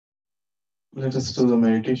Let us do the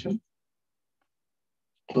meditation.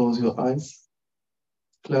 Close your eyes,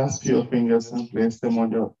 clasp your fingers and place them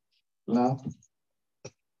on your lap.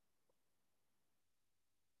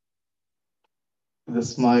 With a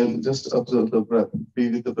smile, just observe the breath. Be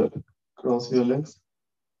with the breath. Cross your legs,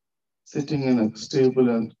 sitting in a stable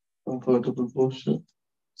and comfortable posture.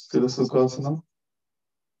 Sthira Sukhasana.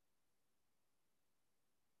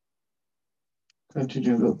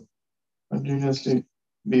 Continuously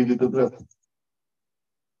be with the breath.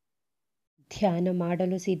 ಧ್ಯಾನ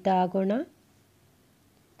ಮಾಡಲು ಸಿದ್ಧ ಆಗೋಣ.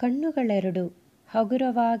 ಕಣ್ಣುಗಳೆರಡು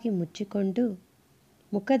ಹಗುರವಾಗಿ ಮುಚ್ಚಿಕೊಂಡು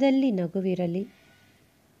ಮುಖದಲ್ಲಿ ನಗುವಿರಲಿ.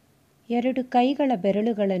 ಎರಡು ಕೈಗಳ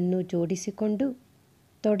ಬೆರಳುಗಳನ್ನು ಜೋಡಿಸಿಕೊಂಡು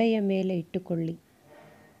ತೊಡೆಯ ಮೇಲೆ ಇಟ್ಟುಕೊಳ್ಳಿ.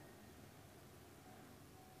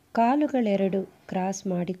 ಕಾಲುಗಳೆರಡು ಕ್ರಾಸ್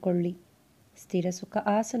ಮಾಡಿಕೊಳ್ಳಿ. ಸ್ಥಿರ ಸುಖ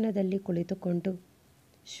ಆಸನದಲ್ಲಿ ಕುಳಿತುಕೊಂಡು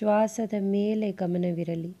ಶ್ವಾಸದ ಮೇಲೆ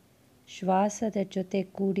ಗಮನವಿರಲಿ. ಶ್ವಾಸದ ಜೊತೆ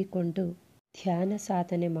ಕೂಡಿಕೊಂಡು ಧ್ಯಾನ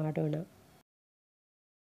ಸಾಧನೆ ಮಾಡೋಣ.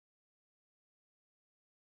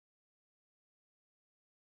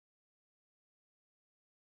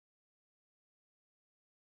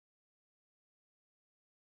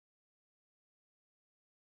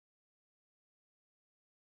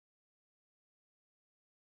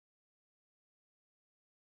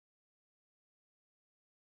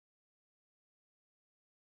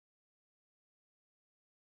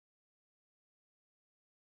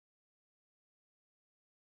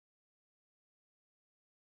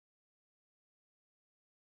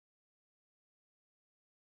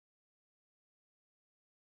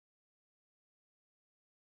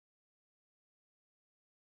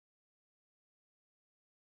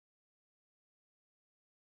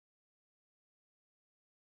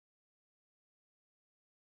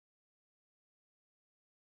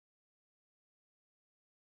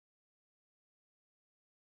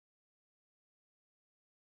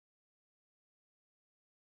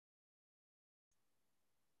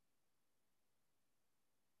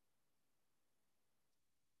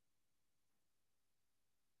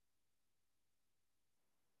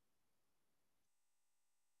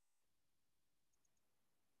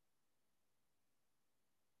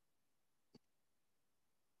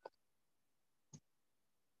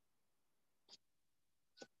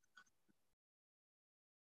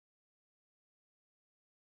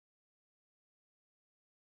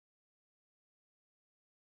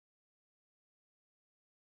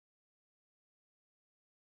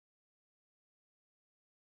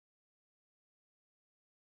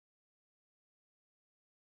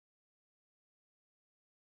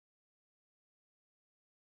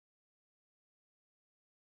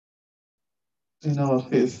 In our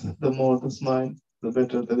face, the more the smile, the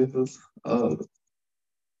better the results are.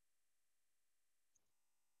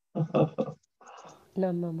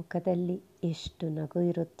 ನಮ್ಮ ಮುಖದಲ್ಲಿ ಎಷ್ಟು ನಗು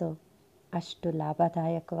ಇರುತ್ತೋ ಅಷ್ಟು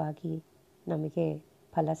ಲಾಭದಾಯಕವಾಗಿ ನಮಗೆ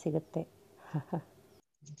ಫಲ ಸಿಗುತ್ತೆ.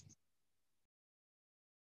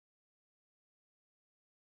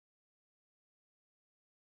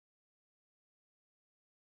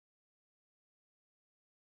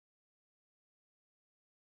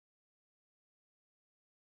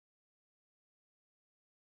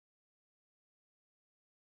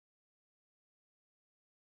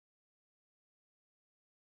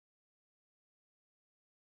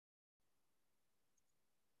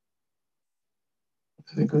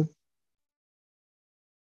 Very good.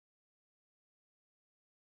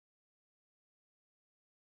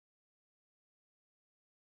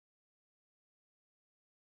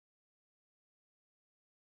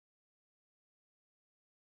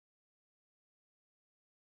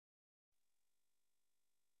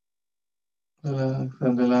 Relax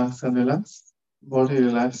and relax and relax. Body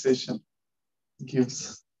relaxation gives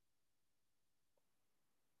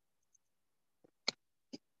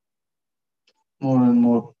more and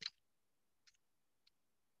more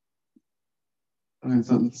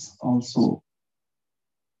results also.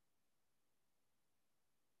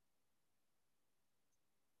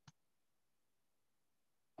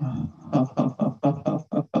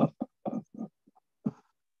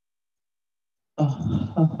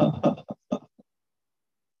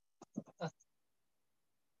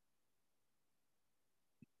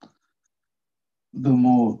 The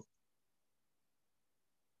more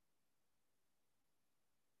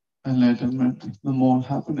enlightenment, the more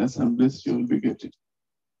happiness and bliss you will be getting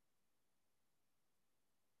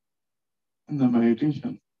in the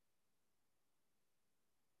meditation.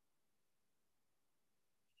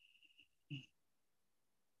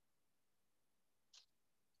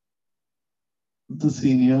 The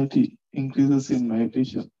seniority increases in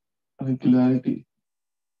meditation, regularity.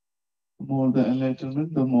 The more the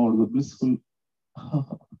enlightenment, the more the blissful.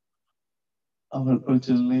 Our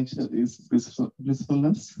original nature is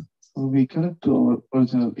blissfulness. So we connect to our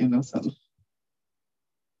original inner self,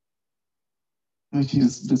 which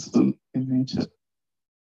is blissful in nature.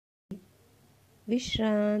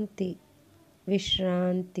 ವಿಶ್ರಾಂತಿ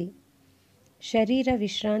ವಿಶ್ರಾಂತಿ. ಶರೀರ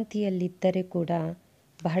ವಿಶ್ರಾಂತಿಯಲ್ಲಿದ್ದರೆ ಕೂಡ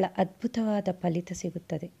ಬಹಳ ಅದ್ಭುತವಾದ ಫಲಿತ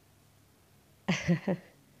ಸಿಗುತ್ತದೆ.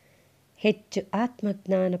 ಹೆಚ್ಚು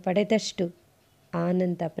ಆತ್ಮಜ್ಞಾನ ಪಡೆದಷ್ಟು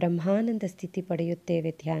ಆನಂದ ಬ್ರಹ್ಮಾನಂದ ಸ್ಥಿತಿ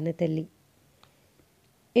ಪಡೆಯುತ್ತೇವೆ ಧ್ಯಾನದಲ್ಲಿ.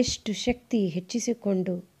 ಎಷ್ಟು ಶಕ್ತಿ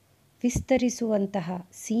ಹೆಚ್ಚಿಸಿಕೊಂಡು ವಿಸ್ತರಿಸುವಂತಹ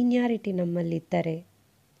ಸೀನಿಯಾರಿಟಿ ನಮ್ಮಲ್ಲಿದ್ದರೆ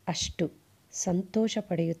ಅಷ್ಟು ಸಂತೋಷ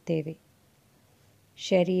ಪಡೆಯುತ್ತೇವೆ.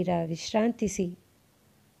 ಶರೀರ ವಿಶ್ರಾಂತಿಸಿ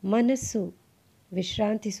ಮನಸ್ಸು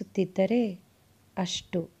ವಿಶ್ರಾಂತಿಸುತ್ತಿದ್ದರೆ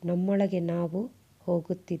ಅಷ್ಟು ನಮ್ಮೊಳಗೆ ನಾವು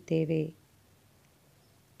ಹೋಗುತ್ತಿದ್ದೇವೆ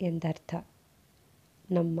ಎಂದರ್ಥ.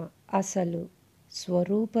 ನಮ್ಮ ಅಸಲು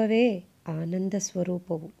ಸ್ವರೂಪವೇ ಆನಂದ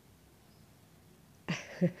ಸ್ವರೂಪವು.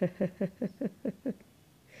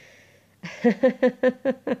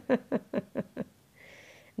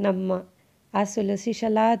 ನಮ್ಮ ಅಸಲು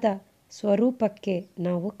ಶಿಶಲಾದ ಸ್ವರೂಪಕ್ಕೆ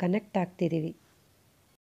ನಾವು connect ಆಗ್ತಿದ್ದೀವಿ.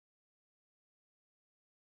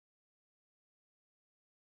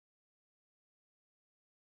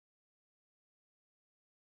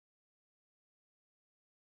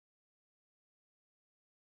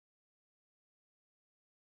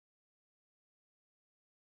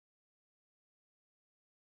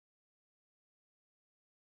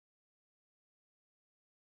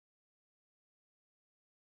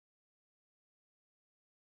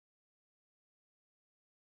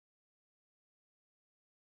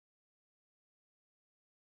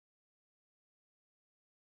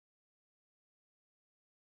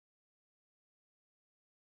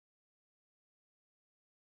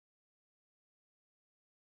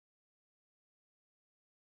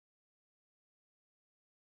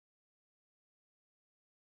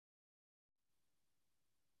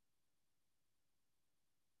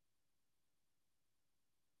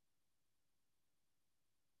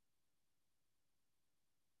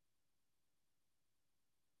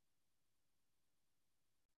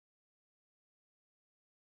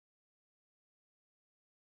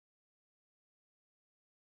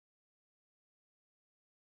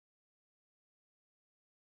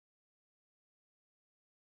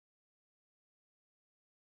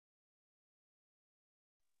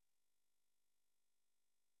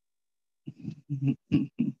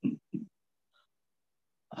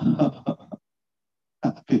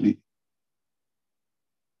 Happily.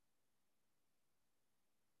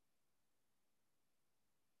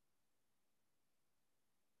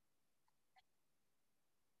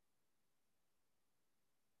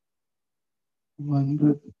 One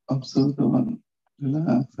breath, observe the one,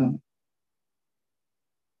 relax and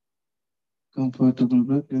comfortable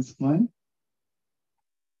breath is mine.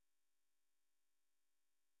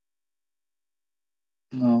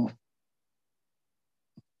 Now,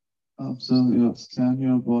 scan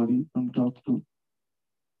your body from top to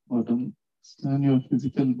bottom. Scan your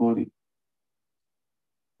physical body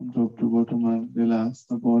from top to bottom and relax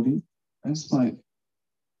the body and smile.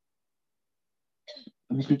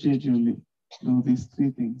 Repetitively do these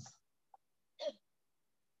three things.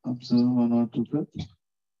 Observe one or two breaths.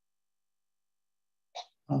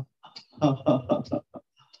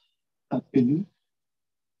 Happily.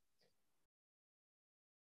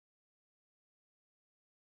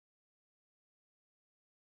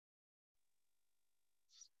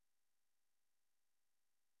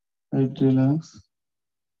 Head relax.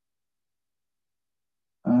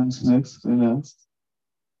 Hands, legs relax.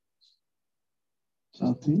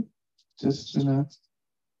 Chati, chest relax.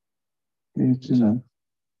 Head relax.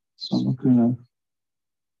 Stomach relax.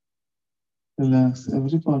 Relax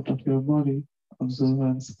every part of your body. Observe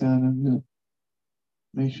and scan and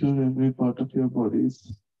make sure every part of your body is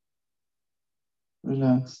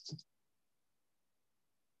relaxed.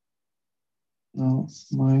 Now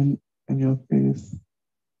smile in your face.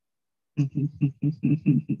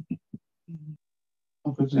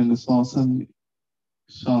 ఒకటి రెండు శ్వాసల్ని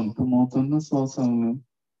శాంతమవుతున్న శ్వాసలను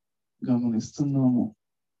గమనిస్తున్నాము.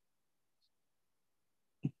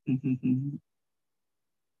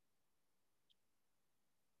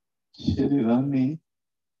 శరీరాన్ని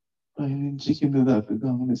పైనుంచి కింద దాకా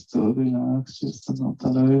గమనిస్తూ relax చేస్తున్నాం.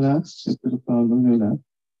 తల relax, చేతులు కాళ్ళు రిలాక్స్,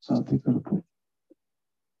 ఛాతీ కడుపు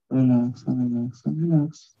ರಿಲ್ಯಾಕ್ಸ್ ರಿಲ್ಯಾಕ್ಸ್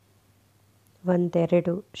ರಿಲ್ಯಾಕ್ಸ್.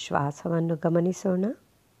 ಒಂದೆರಡು ಶ್ವಾಸವನ್ನು ಗಮನಿಸೋಣ.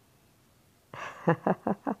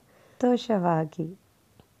 ಸಂತೋಷವಾಗಿ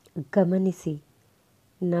ಗಮನಿಸಿ.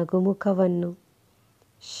 ನಗುಮುಖವನ್ನು,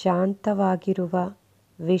 ಶಾಂತವಾಗಿರುವ,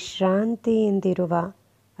 ವಿಶ್ರಾಂತಿಯಿಂದಿರುವ,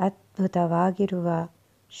 ಅದ್ಭುತವಾಗಿರುವ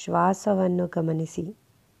ಶ್ವಾಸವನ್ನು ಗಮನಿಸಿ.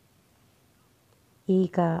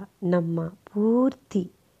 ಈಗ ನಮ್ಮ ಪೂರ್ತಿ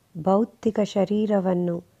ಭೌತಿಕ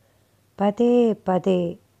ಶರೀರವನ್ನು ಪದೇ ಪದೇ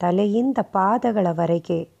ತಲೆಯಿಂದ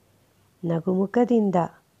ಪಾದಗಳವರೆಗೆ ನಗುಮುಖದಿಂದ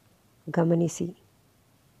ಗಮನಿಸಿ.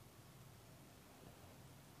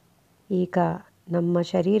 ಈಗ ನಮ್ಮ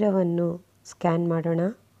ಶರೀರವನ್ನು ಸ್ಕ್ಯಾನ್ ಮಾಡೋಣ.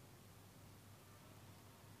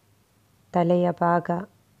 ತಲೆಯ ಭಾಗ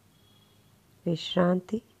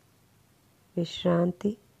ವಿಶ್ರಾಂತಿ,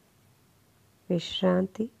 ವಿಶ್ರಾಂತಿ,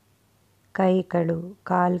 ವಿಶ್ರಾಂತಿ. ಕೈಗಳು,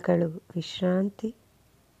 ಕಾಲುಗಳು ವಿಶ್ರಾಂತಿ.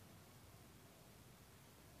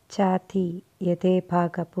 ಛಾತಿ, ಎದೆ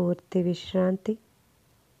ಭಾಗ ಪೂರ್ತಿ ವಿಶ್ರಾಂತಿ.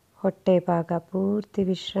 ಹೊಟ್ಟೆ ಭಾಗ ಪೂರ್ತಿ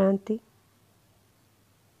ವಿಶ್ರಾಂತಿ.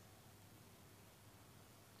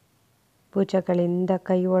 ಭುಜಗಳಿಂದ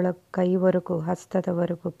ಕೈವರೆಗೂ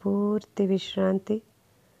ಹಸ್ತದವರೆಗೂ ಪೂರ್ತಿ ವಿಶ್ರಾಂತಿ.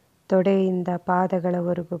 ತೊಡೆಯಿಂದ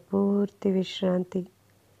ಪಾದಗಳವರೆಗೂ ಪೂರ್ತಿ ವಿಶ್ರಾಂತಿ.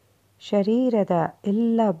 ಶರೀರದ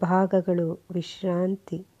ಎಲ್ಲ ಭಾಗಗಳು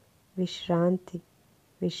ವಿಶ್ರಾಂತಿ, ವಿಶ್ರಾಂತಿ,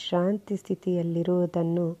 ವಿಶ್ರಾಂತಿ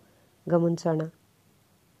ಸ್ಥಿತಿಯಲ್ಲಿರುವುದನ್ನು ಗಮನಿಸೋಣ.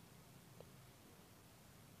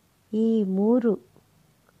 ಈ 3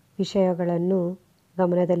 ವಿಷಯಗಳನ್ನು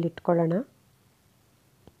ಗಮನದಲ್ಲಿಟ್ಕೊಳ್ಳೋಣ.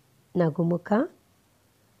 ನಗುಮುಖ,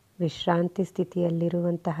 ವಿಶ್ರಾಂತಿ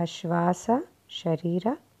ಸ್ಥಿತಿಯಲ್ಲಿರುವಂತಹ ಶ್ವಾಸ, ಶರೀರ,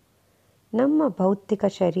 ನಮ್ಮ ಭೌತಿಕ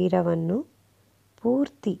ಶರೀರವನ್ನು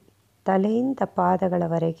ಪೂರ್ತಿ ತಲೆಯಿಂದ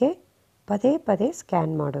ಪಾದಗಳವರೆಗೆ ಪದೇ ಪದೇ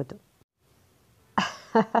ಸ್ಕ್ಯಾನ್ ಮಾಡೋದು.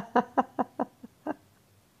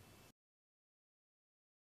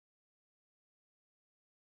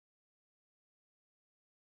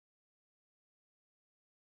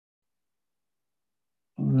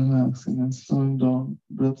 Relaxing and slowing down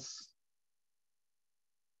breaths.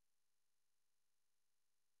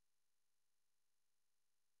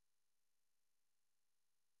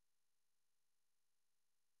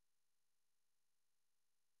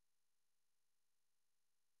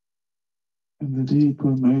 In the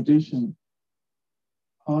deeper meditation,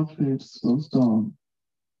 heart rate slows down,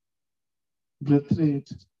 breath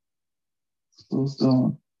rate slows down,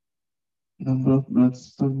 number of breaths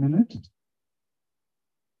per minute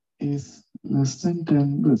is less than 10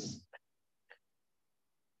 breaths.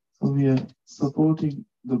 So we are supporting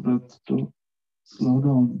the breath to slow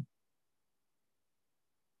down.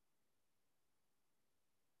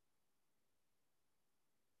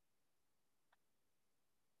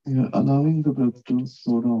 We are allowing the breath to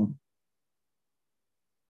slow down.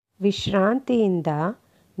 ವಿಶ್ರಾಂತಿಯಿಂದ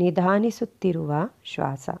ನಿಧಾನಿಸುತ್ತಿರುವ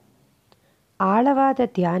ಶ್ವಾಸ. ಆಳವಾದ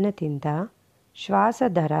ಧ್ಯಾನದಿಂದ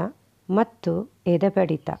ಶ್ವಾಸದರ ಮತ್ತು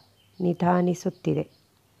ಎದೆಬಡಿತ ನಿಧಾನಿಸುತ್ತಿದೆ.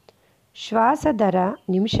 ಶ್ವಾಸದರ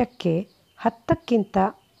ನಿಮಿಷಕ್ಕೆ 10ಕ್ಕಿಂತ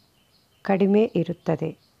ಕಡಿಮೆ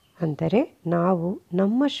ಇರುತ್ತದೆ. ಅಂದರೆ ನಾವು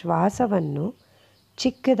ನಮ್ಮ ಶ್ವಾಸವನ್ನು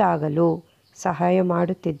ಚಿಕ್ಕದಾಗಲು ಸಹಾಯ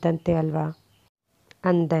ಮಾಡುತ್ತಿದ್ದಂತೆ ಅಲ್ವಾ?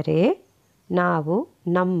 ಅಂದರೆ ನಾವು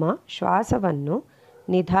ನಮ್ಮ ಶ್ವಾಸವನ್ನು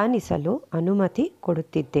ನಿಧಾನಿಸಲು ಅನುಮತಿ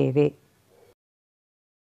ಕೊಡುತ್ತಿದ್ದೇವೆ.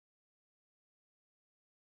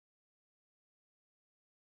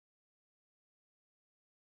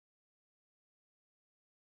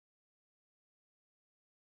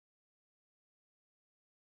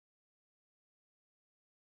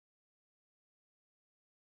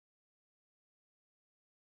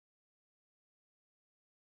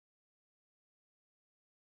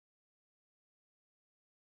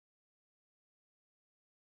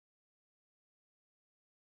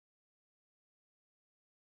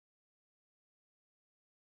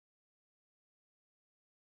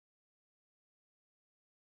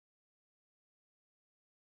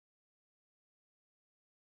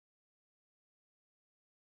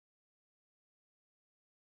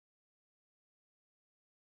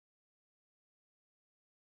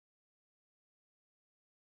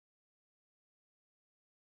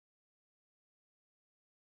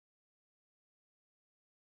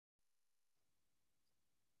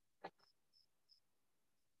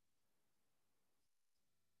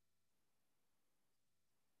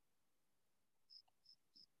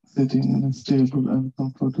 Sitting in a stable and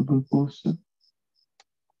comfortable posture.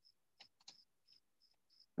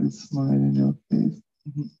 A smile in your face.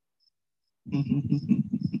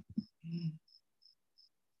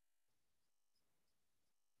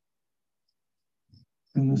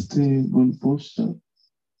 In a stable posture,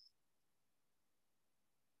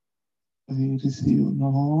 we receive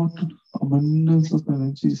lot of abundance of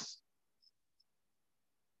energies.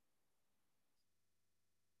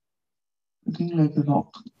 Sitting like a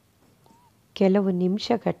rock. ಕೆಲವು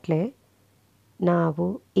ನಿಮಿಷಗಟ್ಟಲೆ ನಾವು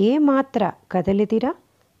ಏಮಾತ್ರ ಕದಲಿದಿರ,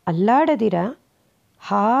 ಅಲ್ಲಾಡದಿರ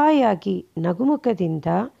ಹಾಯಾಗಿ ನಗುಮುಖದಿಂದ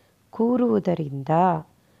ಕೂರುವುದರಿಂದ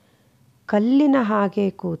ಕಲ್ಲಿನ ಹಾಗೆ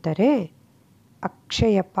ಕೂತರೆ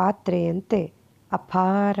ಅಕ್ಷಯ ಪಾತ್ರೆಯಂತೆ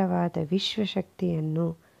ಅಪಾರವಾದ ವಿಶ್ವಶಕ್ತಿಯನ್ನು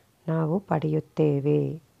ನಾವು ಪಡೆಯುತ್ತೇವೆ.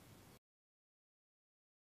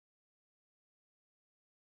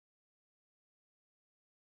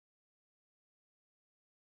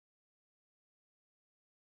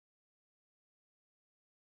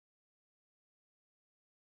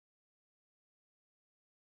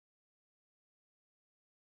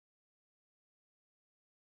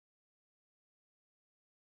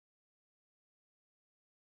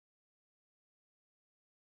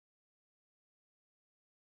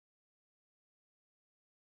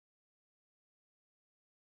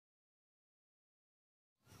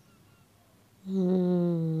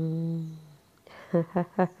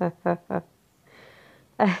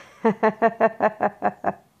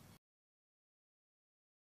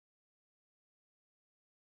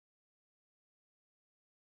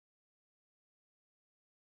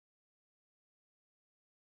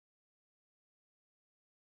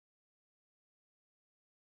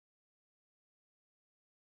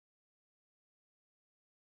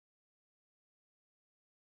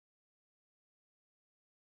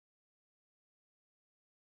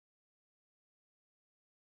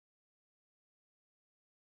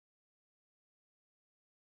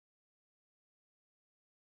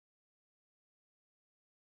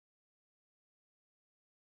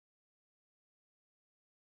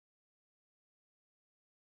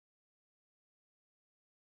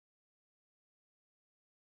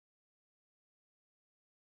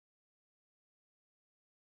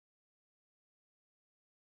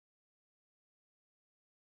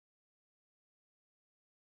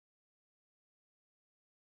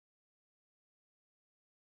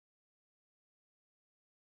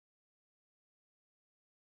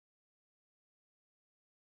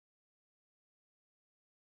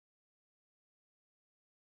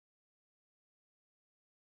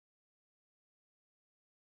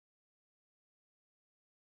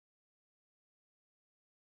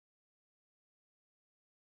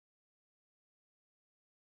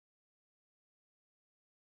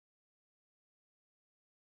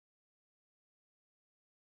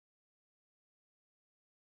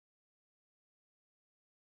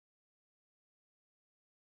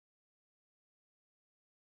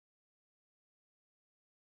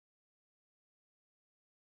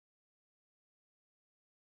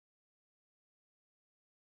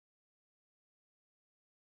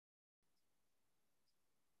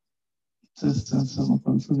 Chest and stomach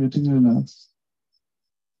also getting relaxed.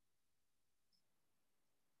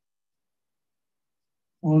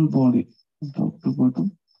 Whole body, from top to bottom,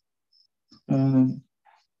 and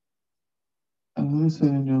every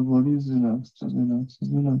cell in your body is relaxed and relaxed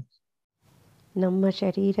and relaxed. ನಮ್ಮ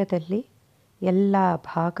ಶರೀರದಲ್ಲಿ ಎಲ್ಲ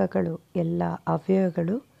ಭಾಗಗಳು, ಎಲ್ಲ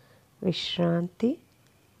ಅವಯವಗಳು ವಿಶ್ರಾಂತಿ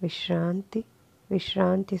ವಿಶ್ರಾಂತಿ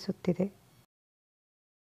ವಿಶ್ರಾಂತಿಸುತ್ತಿದೆ.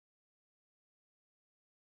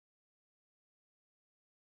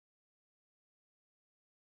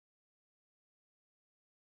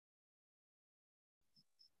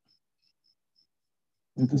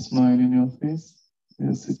 With a smile in your face, you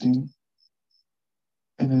are sitting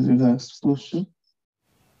in a relaxed posture.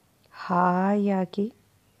 ಹಾಯಾಗಿ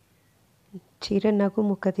ಚಿರನಗು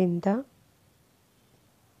ಮುಖದಿಂದ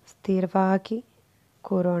ಸ್ಥಿರವಾಗಿ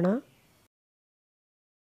ಕೂರೋಣ.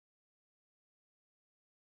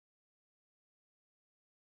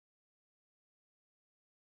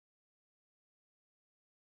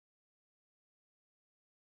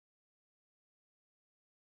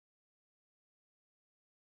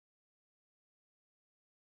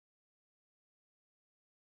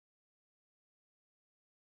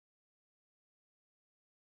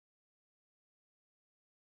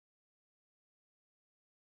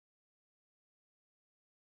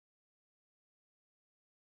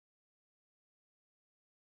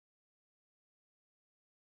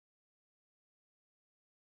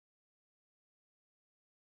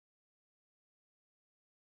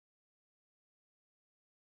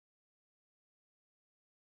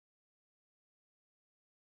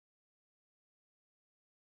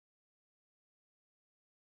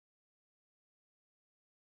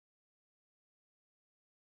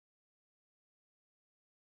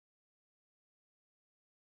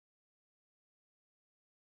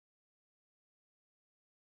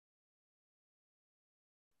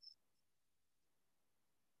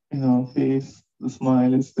 In our face, the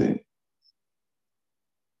smile is there.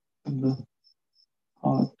 In the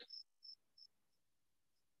heart,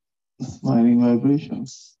 the smiling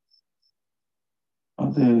vibrations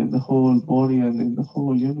are there in the whole body and in the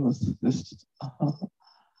whole universe. Just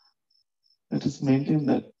let us maintain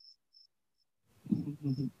that.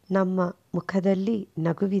 ನಮ್ಮ ಮುಖದಲ್ಲಿ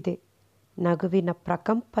ನಗುವಿದೆ. ನಗುವಿನ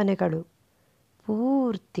ಪ್ರಕಂಪನೆಗಳು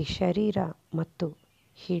ಪೂರ್ತಿ ಶರೀರ ಮತ್ತು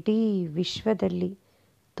ಇಡೀ ವಿಶ್ವದಲ್ಲಿ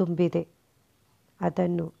ತುಂಬಿದೆ.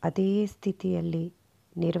 ಅದನ್ನು ಅದೇ ಸ್ಥಿತಿಯಲ್ಲಿ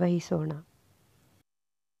ನಿರ್ವಹಿಸೋಣ.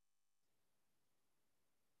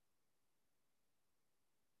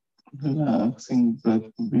 Relaxing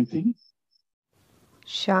breathing.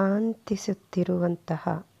 ಶಾಂತಿಸುತ್ತಿರುವಂತಹ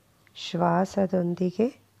ಶ್ವಾಸದೊಂದಿಗೆ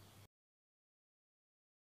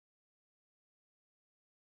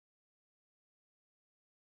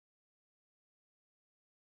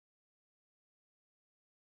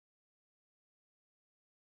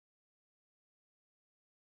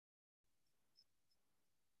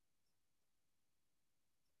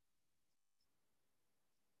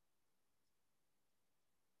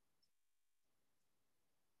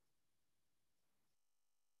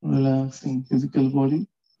Relaxing physical body.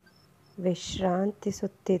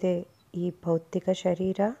 ವಿಶ್ರಾಂತಿಸುತ್ತಿದೆ ಈ ಭೌತಿಕ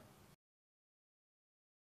ಶರೀರ.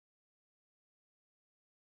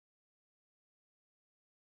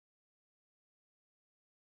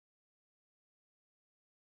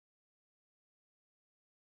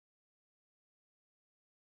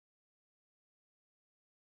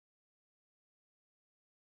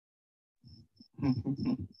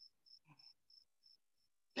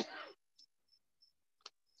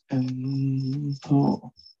 ಎಂತೋ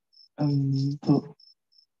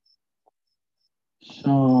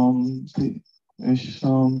ಶಾಂತಿ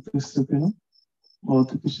ವಿಶ್ರಾಂತಿ ಸ್ಥಿತಿನ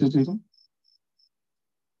ಭೌತಿಕ ಶರೀರ,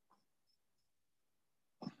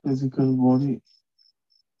 physical body.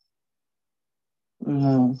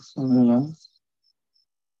 Relax.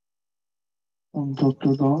 From top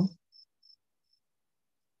to down,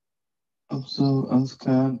 observe and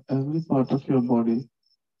scan every part of your body.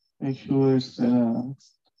 Make sure it's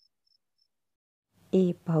relaxed. ಈ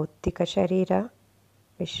ಭೌತಿಕ ಶರೀರ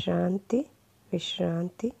ವಿಶ್ರಾಂತಿ.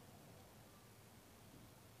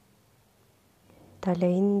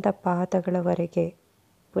 ತಲೆಯಿಂದ ಪಾದಗಳವರೆಗೆ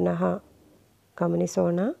ಪುನಃ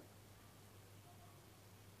ಗಮನಿಸೋಣ.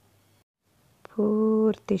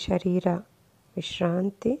 ಪೂರ್ತಿ ಶರೀರ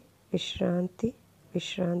ವಿಶ್ರಾಂತಿ.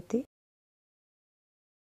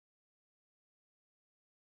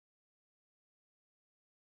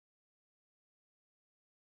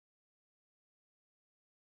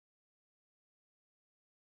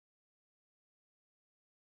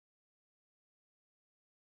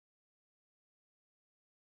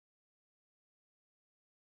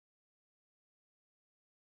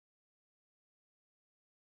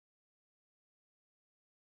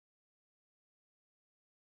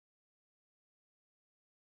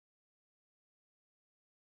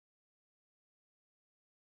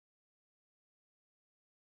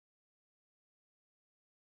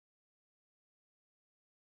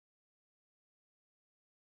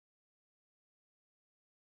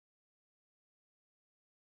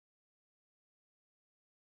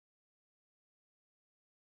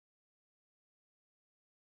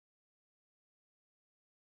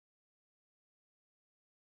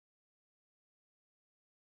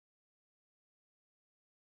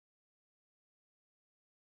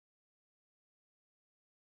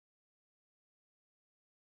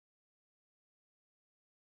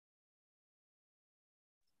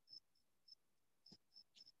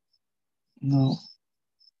 Now,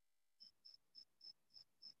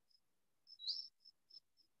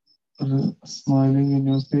 smiling in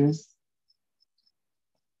your face.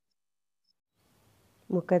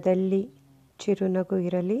 ಮುಖದಲ್ಲಿ ಚಿರುನಗು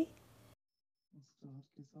ಇರಲಿ. मुस्कुराहट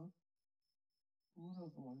के साथ पूरा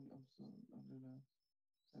बॉडी ऑब्जर्व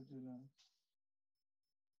and relax.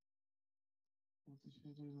 పూర్తి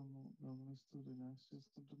శరీరము గమనిస్తూ రిలాక్స్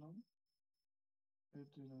చేసుకుంటున్నాం.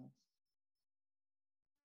 Head relax.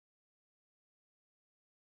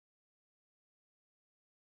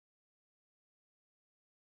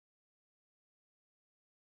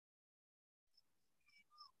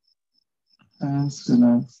 Hands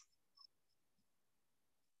relax.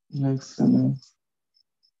 Legs relax.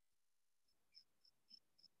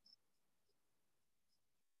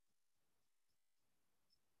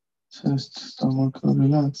 Chest, stomach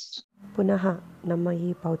relaxed. ಪುನಃ ನಮ್ಮ ಈ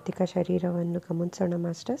ಭೌತಿಕ ಶರೀರವನ್ನು ಗಮನಿಸೋಣ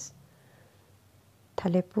ಮಾಸ್ಟರ್ಸ್.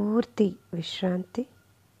 ತಲೆ ಪೂರ್ತಿ ವಿಶ್ರಾಂತಿ.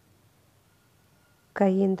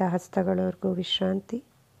 ಕೈಯಿಂದ ಹಸ್ತಗಳವರೆಗೂ ವಿಶ್ರಾಂತಿ.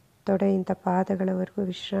 ತೊಡೆಯಿಂದ ಪಾದಗಳವರೆಗೂ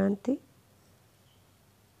ವಿಶ್ರಾಂತಿ.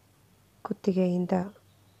 ಕುತ್ತಿಗೆಯಿಂದ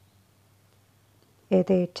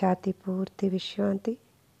ಎದೆ ಛಾತಿ ಪೂರ್ತಿ ವಿಶ್ರಾಂತಿ.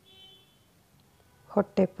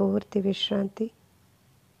 ಹೊಟ್ಟೆ ಪೂರ್ತಿ ವಿಶ್ರಾಂತಿ.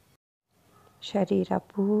 ಶರೀರ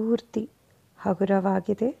ಪೂರ್ತಿ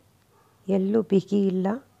ಹಗುರವಾಗಿದೆ, ಎಲ್ಲೂ ಬಿಗಿ ಇಲ್ಲ,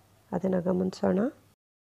 ಅದನ್ನು ಗಮನಿಸೋಣ.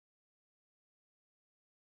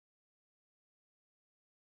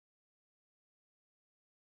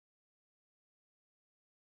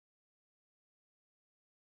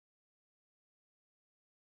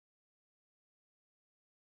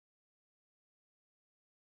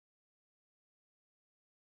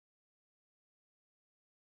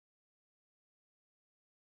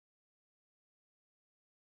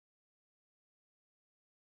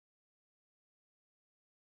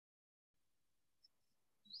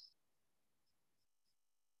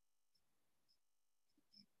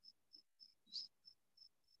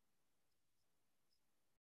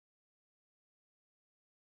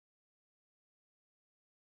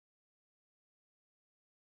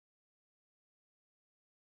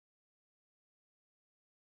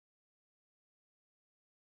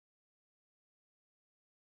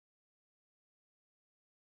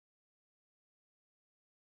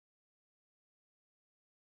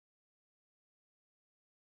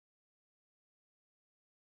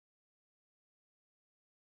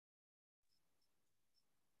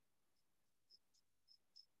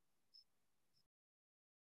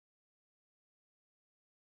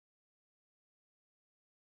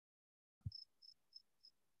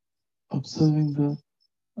 observing the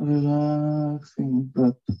relaxing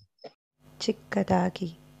breath. ಚಿಕ್ಕದಾಗಿ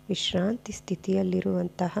ವಿಶ್ರಾಂತಿ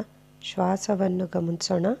ಸ್ಥಿತಿಯಲ್ಲಿರುವಂತಹ ಶ್ವಾಸವನ್ನು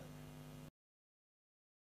ಗಮನಿಸೋಣ.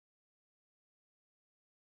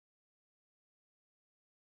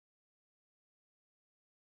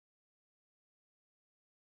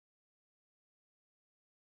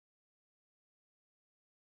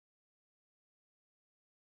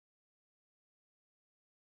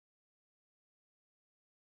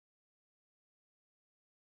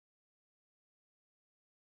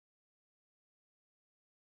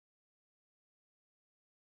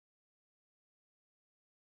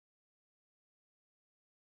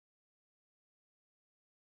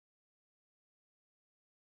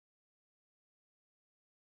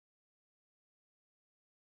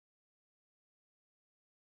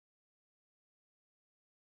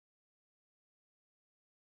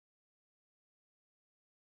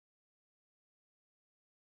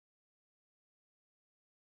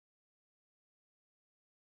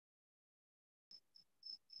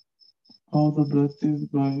 How the breath is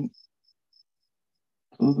going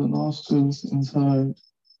through the nostrils inside,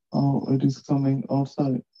 how it is coming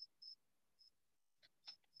outside.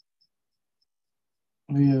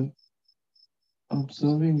 We are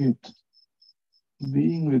observing it,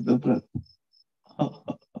 being with the breath.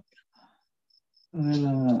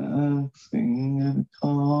 Relaxing and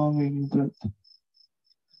calming breath.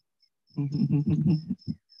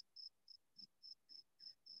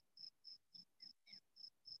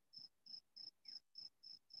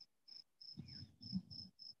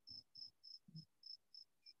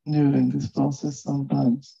 During this process,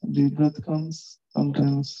 sometimes deep breath comes,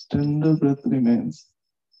 sometimes tender breath remains.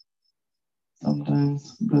 Sometimes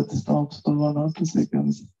breath stops for 1 or 2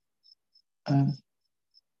 seconds and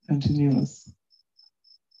continues.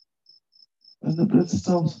 When the breath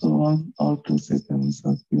stops for 1 or 2 seconds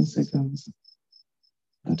or few seconds,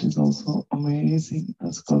 that is also amazing.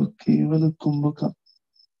 That's called Kevala Kumbhaka,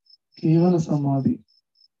 Kevala Samadhi.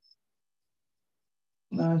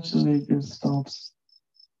 Naturally it stops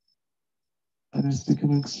and it's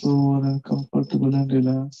becoming slower and comfortable and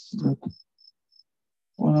relaxed. Breath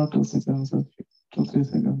 1 or 2 seconds or 2, 3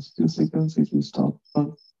 seconds, few seconds it will stop.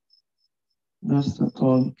 But that's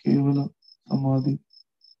called Kevala Samadhi.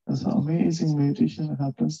 That's amazing meditation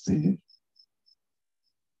happens there.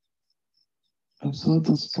 Observe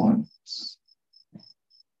those points.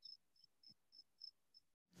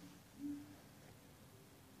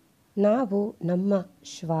 ನಾವು ನಮ್ಮ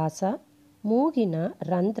ಶ್ವಾಸ ಮೂಗಿನ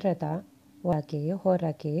ರಂಧ್ರದ ಒಳಗೆ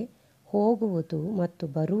ಹೊರಗೆ ಹೋಗುವುದು ಮತ್ತು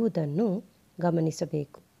ಬರುವುದನ್ನು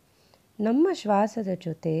ಗಮನಿಸಬೇಕು. ನಮ್ಮ ಶ್ವಾಸದ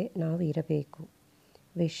ಜೊತೆ ನಾವು ಇರಬೇಕು.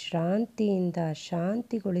 ವಿಶ್ರಾಂತಿಯಿಂದ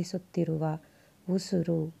ಶಾಂತಿಗೊಳಿಸುತ್ತಿರುವ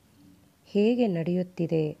ಉಸಿರು ಹೇಗೆ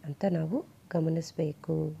ನಡೆಯುತ್ತಿದೆ ಅಂತ ನಾವು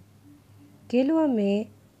ಗಮನಿಸಬೇಕು. ಕೆಲವೊಮ್ಮೆ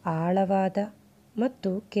ಆಳವಾದ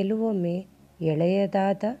ಮತ್ತು ಕೆಲವೊಮ್ಮೆ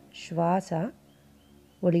ಎಳೆಯದಾದ ಶ್ವಾಸ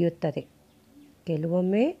ಉಳಿಯುತ್ತದೆ.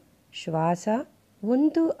 ಕೆಲವೊಮ್ಮೆ ಶ್ವಾಸ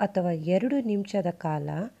 1 ಅಥವಾ 2 ನಿಮಿಷದ ಕಾಲ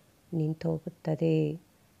ನಿಂತೋಗುತ್ತದೆ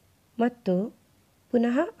ಮತ್ತು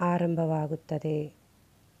ಪುನಃ ಆರಂಭವಾಗುತ್ತದೆ.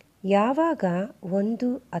 ಯಾವಾಗ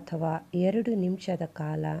 1 ಅಥವಾ 2 ನಿಮಿಷದ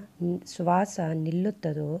ಕಾಲ ಶ್ವಾಸ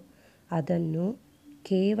ನಿಲ್ಲುತ್ತದೋ ಅದನ್ನು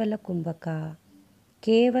ಕೇವಲ ಕುಂಭಕ,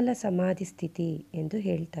 ಕೇವಲ ಸಮಾಧಿ ಸ್ಥಿತಿ ಎಂದು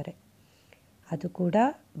ಹೇಳ್ತಾರೆ. ಅದು ಕೂಡ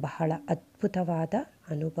ಬಹಳ ಅದ್ಭುತವಾದ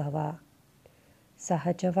ಅನುಭವ.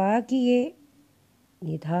 ಸಹಜವಾಗಿಯೇ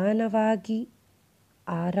ನಿಧಾನವಾಗಿ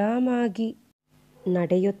ಆರಾಮಾಗಿ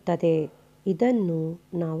ನಡೆಯುತ್ತದೆ. ಇದನ್ನು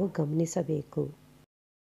ನಾವು ಗಮನಿಸಬೇಕು.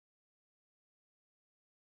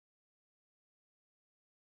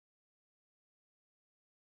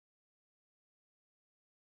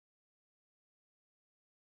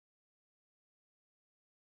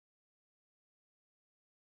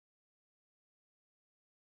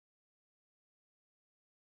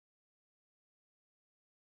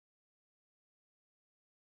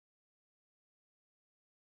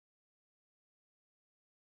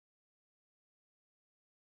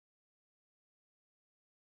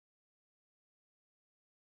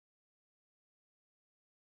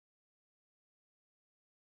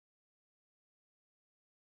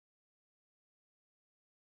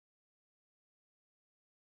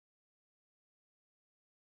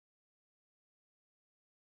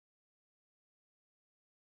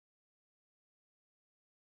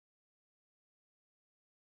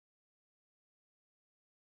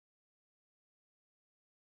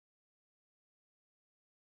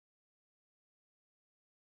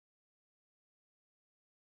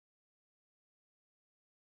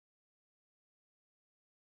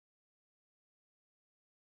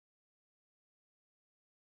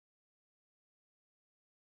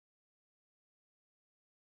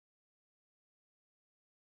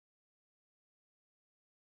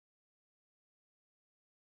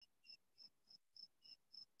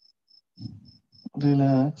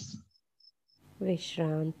 relax,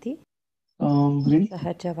 ವಿಶ್ರಾಂತಿ, calm breath,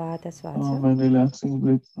 ಸಹಜವಾದ ಶ್ವಾಸ, calm and relaxing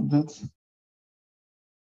breaths.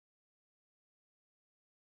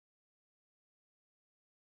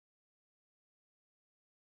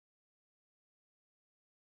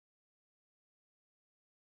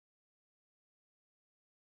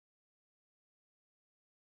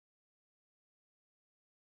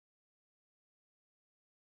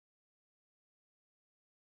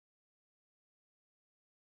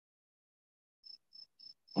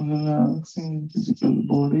 Relaxing physical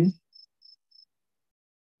body,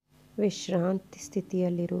 ವಿಶ್ರಾಂತಿ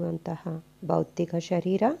ಸ್ಥಿತಿಯಲ್ಲಿರುವಂತಹ ಭೌತಿಕ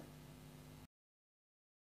ಶರೀರ,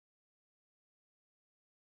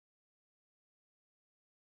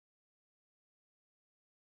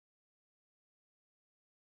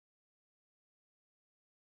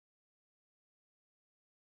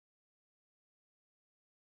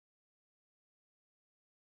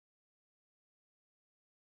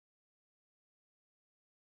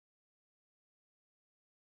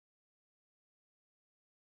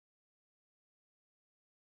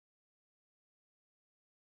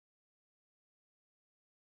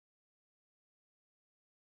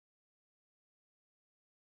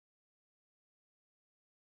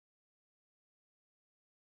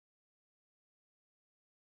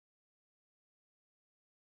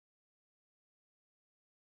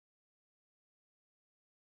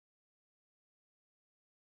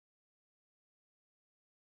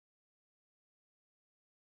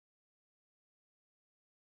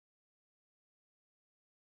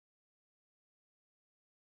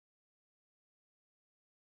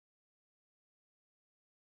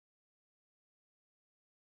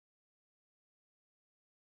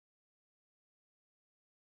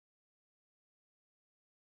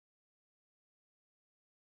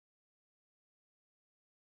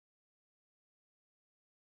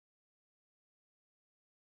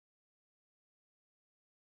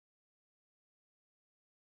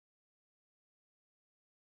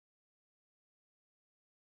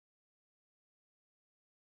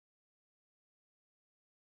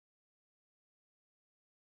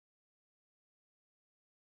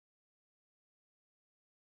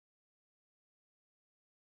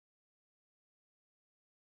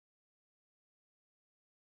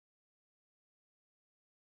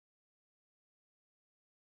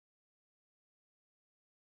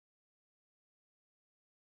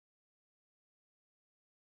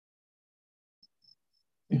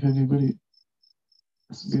 if anybody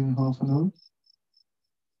it's been half an hour,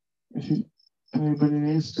 if anybody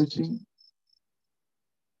needs stretching,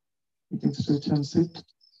 you can stretch and sit,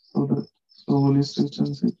 so that slowly stretch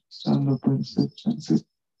and sit, stand up and stretch and sit,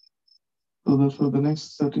 so that for the next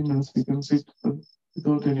 30 minutes we can sit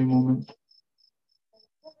without any movement.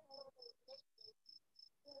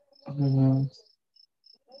 Relax,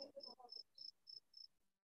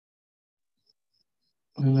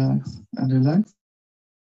 relax and relax.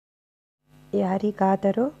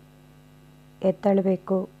 ಯಾರಿಗಾದರೂ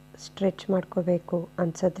ಎದ್ದೇಳಬೇಕು, stretch ಮಾಡ್ಕೋಬೇಕು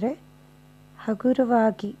ಅನಿಸಿದ್ರೆ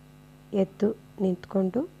ಹಗುರವಾಗಿ ಎದ್ದು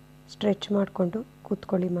ನಿಂತ್ಕೊಂಡು stretch ಮಾಡಿಕೊಂಡು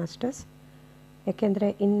ಕೂತ್ಕೊಳ್ಳಿ masters. ಯಾಕೆಂದರೆ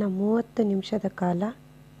ಇನ್ನು 30 ನಿಮಿಷದ ಕಾಲ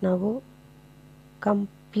ನಾವು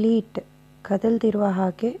ಕಂಪ್ಲೀಟ್ ಕದಲ್ದಿರುವ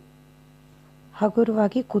ಹಾಗೆ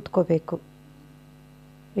ಹಗುರವಾಗಿ ಕೂತ್ಕೋಬೇಕು.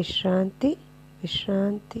 ವಿಶ್ರಾಂತಿ,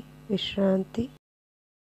 ವಿಶ್ರಾಂತಿ, ವಿಶ್ರಾಂತಿ.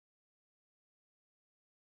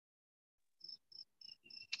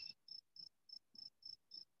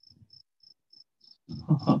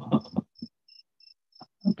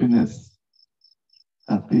 Happiness,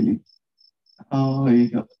 happily.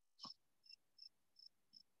 ಈಗ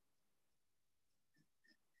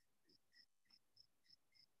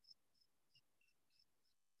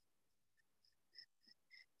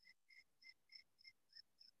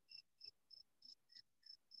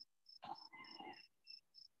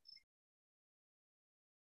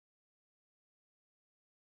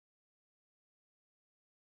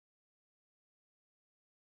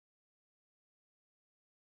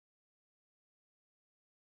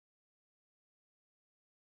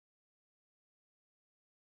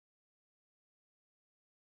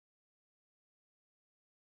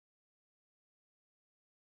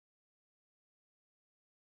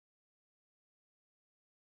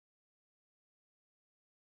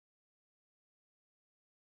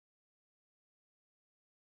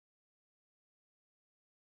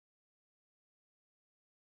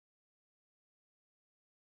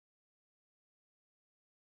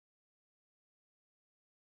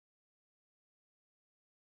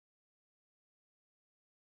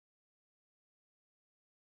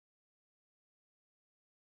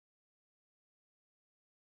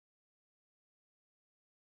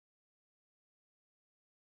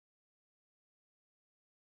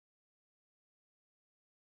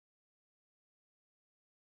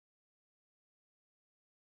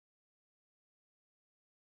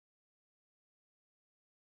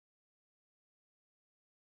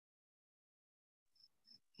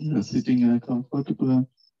You are sitting in a comfortable and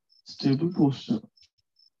stable posture,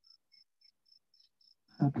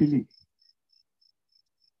 happily.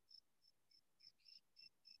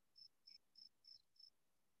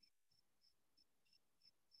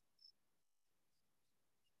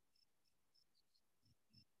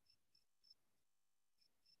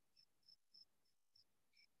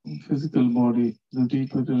 In physical body, the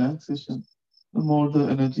deeper relaxation, the more the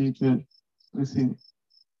energy it will receive.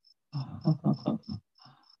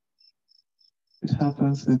 It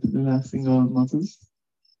happens with relaxing our muscles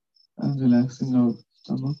and relaxing our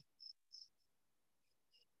stomach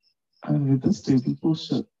and with a stable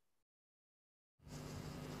posture.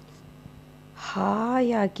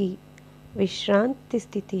 ಹಾಯಾಗಿ ವಿಶ್ರಾಂತಿ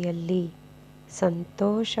ಸ್ಥಿತಿಯಲ್ಲಿ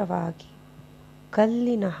ಸಂತೋಷವಾಗಿ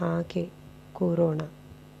ಕಲ್ಲಿನ ಹಾಗೆ ಕೂರೋಣ.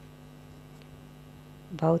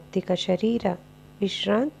 ಭೌತಿಕ ಶರೀರ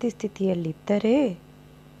ವಿಶ್ರಾಂತಿ ಸ್ಥಿತಿಯಲ್ಲಿದ್ದರೆ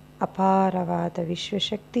ಅಪಾರವಾದ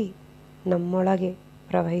ವಿಶ್ವಶಕ್ತಿ ನಮ್ಮೊಳಗೆ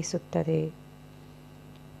ಪ್ರವಹಿಸುತ್ತದೆ.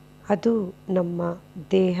 ಅದು ನಮ್ಮ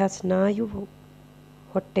ದೇಹ ಸ್ನಾಯುವು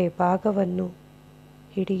ಹೊಟ್ಟೆ ಭಾಗವನ್ನು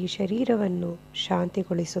ಇಡೀ ಶರೀರವನ್ನು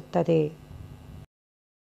ಶಾಂತಿಗೊಳಿಸುತ್ತದೆ.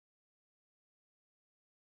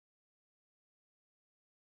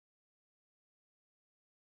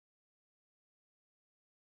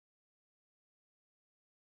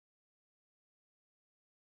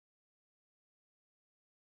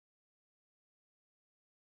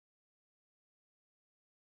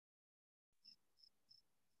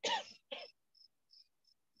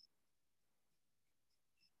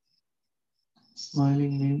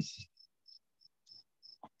 Smiling means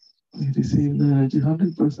we receive the energy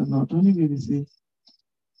 100%. Not only we receive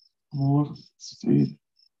more speed,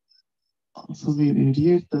 also we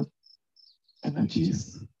radiate the energies,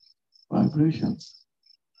 vibrations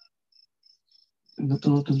in the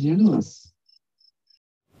total universe.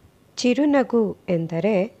 ಚಿರುನಗು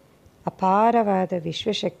ಎಂದರೆ ಅಪಾರವಾದ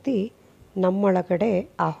ವಿಶ್ವಶಕ್ತಿ ನಮ್ಮೊಳಗಡೆ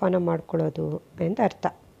ಆಹ್ವಾನ ಮಾಡಿಕೊಳ್ಳೋದು ಎಂದರ್ಥ.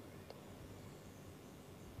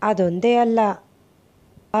 ಅದೊಂದೇ ಅಲ್ಲ,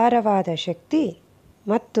 ಅಪಾರವಾದ ಶಕ್ತಿ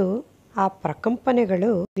ಮತ್ತು ಆ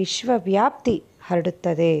ಪ್ರಕಂಪನೆಗಳು ವಿಶ್ವವ್ಯಾಪ್ತಿ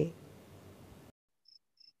ಹರಡುತ್ತದೆ.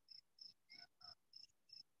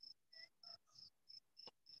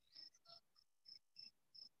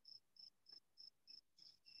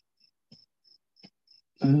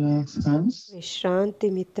 Relax hands. ವಿಶ್ರಾಂತಿ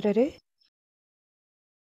ಮಿತ್ರರೇ,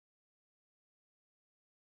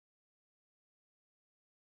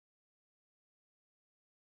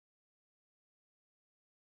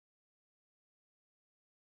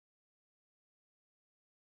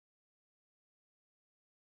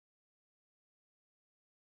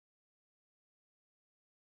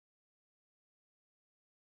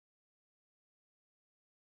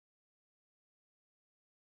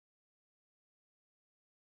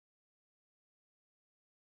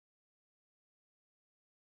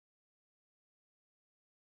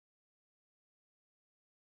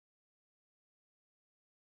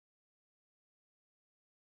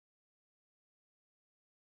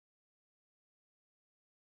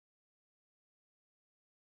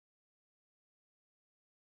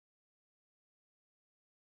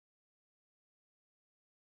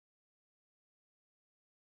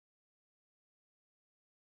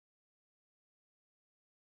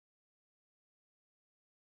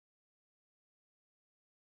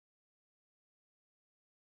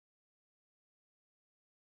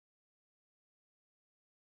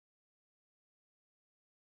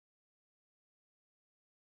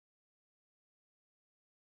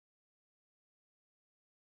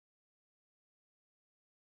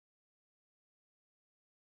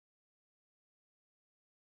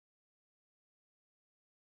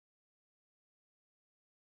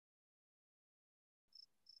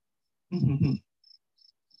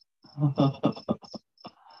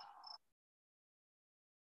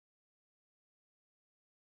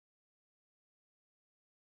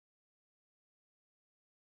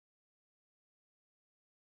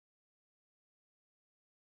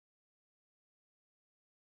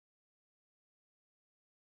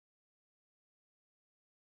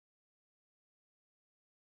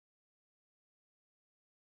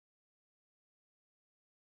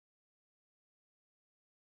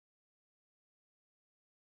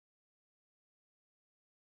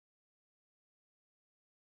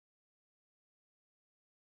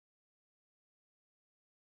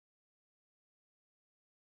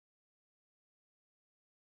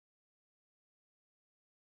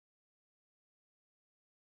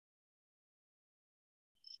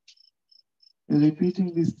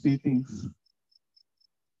 Repeating these three things,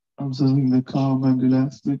 observing the calm and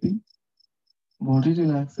relaxed breathing, body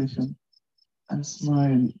relaxation, and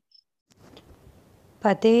smile.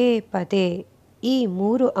 ಪದೇ ಪದೇ ಈ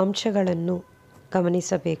 3 ಅಂಶಗಳನ್ನು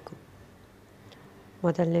ಗಮನಿಸಬೇಕು.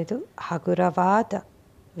 ಮೊದಲನೇದು, ಹಗುರವಾದ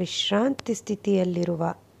ವಿಶ್ರಾಂತಿ ಸ್ಥಿತಿಯಲ್ಲಿರುವ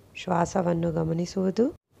ಶ್ವಾಸವನ್ನು ಗಮನಿಸುವುದು.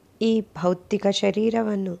 ಈ ಭೌತಿಕ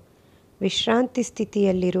ಶರೀರವನ್ನು ವಿಶ್ರಾಂತಿ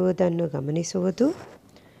ಸ್ಥಿತಿಯಲ್ಲಿರುವುದನ್ನು ಗಮನಿಸುವುದು.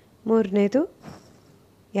 ಮೂರನೇದು,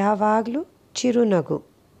 ಯಾವಾಗಲೂ ಚಿರುನಗು.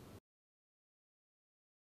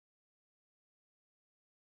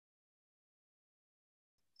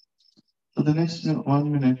 For the next 1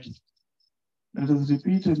 minute, let us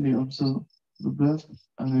repeatedly observe the breath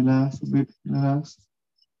and relax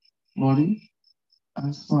body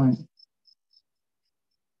and spine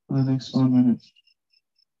for the next 1 minute.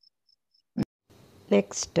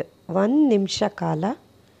 Next 1 ನಿಮಿಷ ಕಾಲ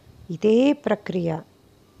ಇದೇ ಪ್ರಕ್ರಿಯೆ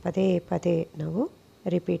ಪದೇ ಪದೇ ನಾವು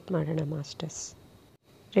ರಿಪೀಟ್ ಮಾಡೋಣ masters.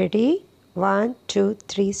 Ready? 1 2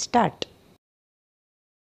 3 start.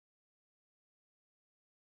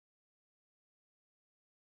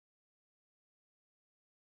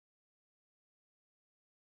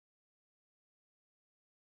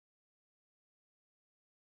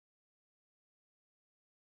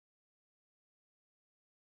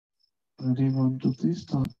 Ready? 1 2 3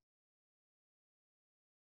 start.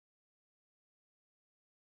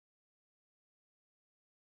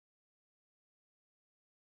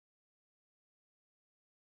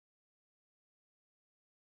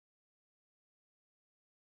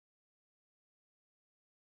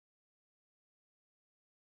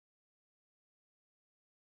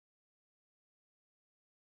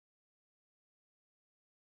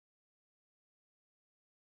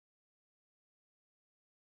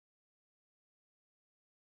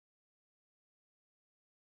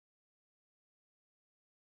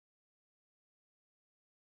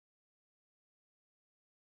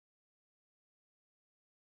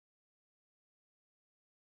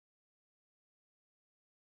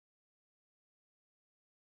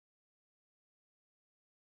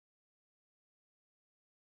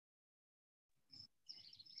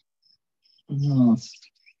 Last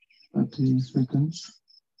 30 seconds.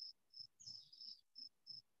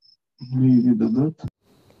 Breathe with the breath.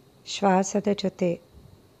 ಶ್ವಾಸದ ಜೊತೆ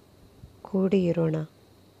ಕೂಡಿ ಇರೋಣ.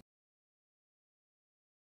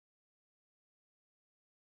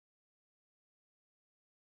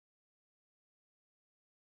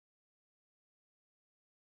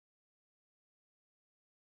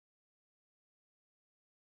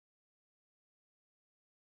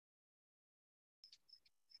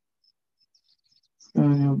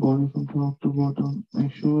 Scan your body from top to bottom.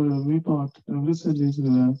 Make sure every part, every cell is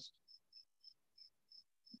relaxed.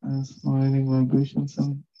 And smiling vibrations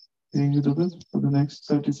and staying with the breath for the next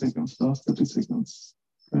 30 seconds, last 30 seconds.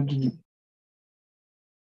 Continue.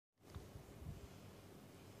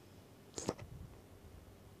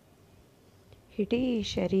 ಇಡೀ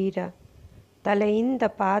ಶರೀರ ತಲೆಯಿಂದ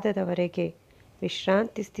ಪಾದದವರೆಗೆ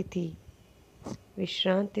ವಿಶ್ರಾಂತಿ ಸ್ಥಿತಿ,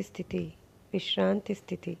 ವಿಶ್ರಾಂತಿ ಸ್ಥಿತಿ, ವಿಶ್ರಾಂತಿ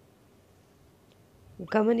ಸ್ಥಿತಿ.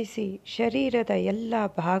 ಗಮನಿಸಿ, ಶರೀರದ ಎಲ್ಲ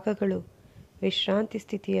ಭಾಗಗಳು ವಿಶ್ರಾಂತಿ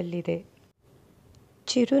ಸ್ಥಿತಿಯಲ್ಲಿದೆ.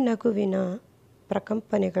 ಚಿರುನಗುವಿನ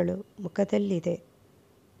ಪ್ರಕಂಪನೆಗಳು ಮುಖದಲ್ಲಿದೆ.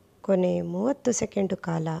 ಕೊನೆ 30 ಸೆಕೆಂಡು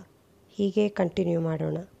ಕಾಲ ಹೀಗೆ ಕಂಟಿನ್ಯೂ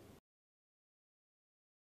ಮಾಡೋಣ.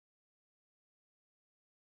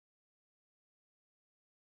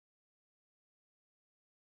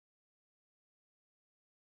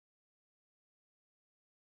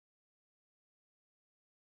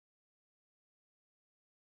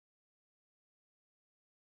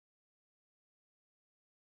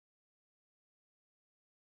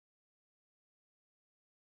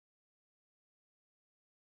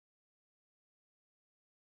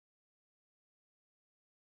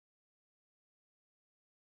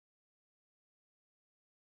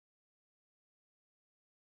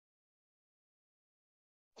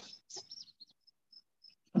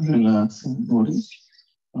 Relaxing body.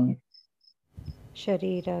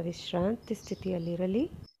 ಶರೀರ ವಿಶ್ರಾಂತಿ ಸ್ಥಿತಿಯಲ್ಲಿರಲಿ.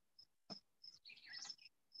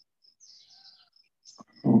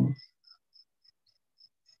 4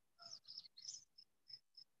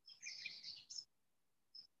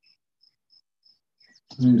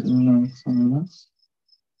 3 relax and relax.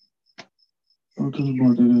 Total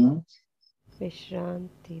body relax.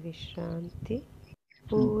 ವಿಶ್ರಾಂತಿ ವಿಶ್ರಾಂತಿ,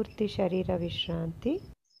 ಪೂರ್ತಿ ಶರೀರ ವಿಶ್ರಾಂತಿ.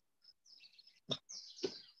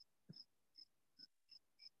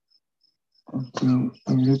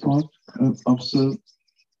 Every part, observe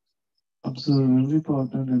every part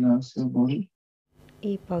and relax your body.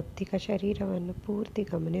 ಈ ಭೌತಿಕ ಶರೀರವನ್ನು ಪೂರ್ತಿ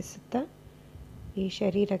ಗಮನಿಸುತ್ತಾ ಈ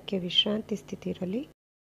ಶರೀರಕ್ಕೆ ವಿಶ್ರಾಂತಿ ಸ್ಥಿತಿ ಇರಲಿ.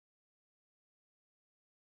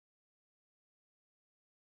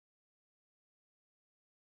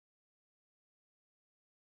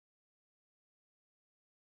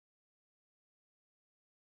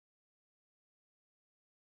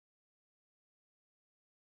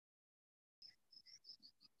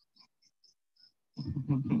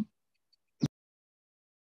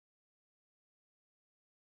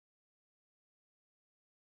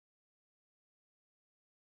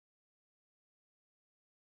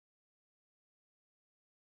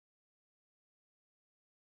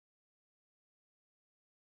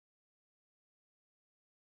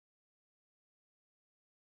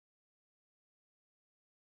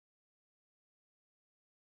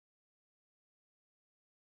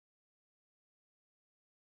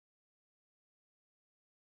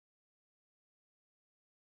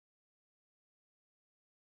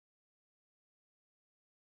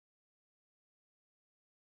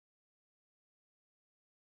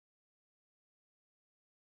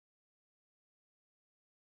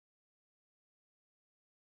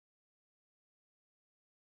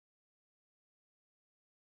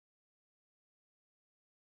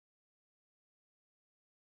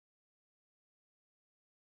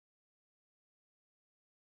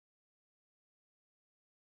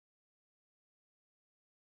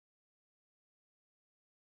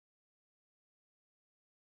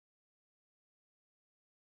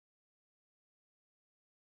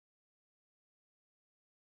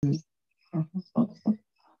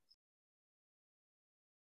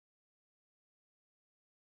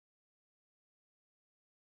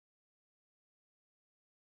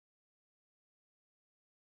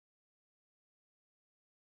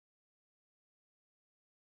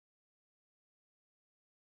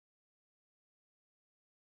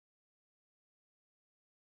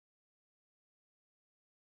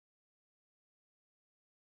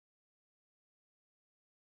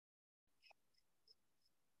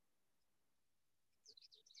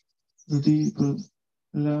 The deeper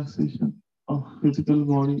relaxation of physical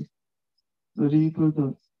body, the deeper the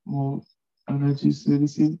more energies we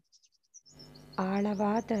receive.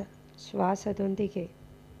 ಆಳವಾದ ಶ್ವಾಸದೊಂದಿಗೆ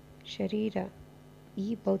ಶರೀರ, ಈ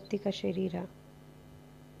ಭೌತಿಕ ಶರೀರ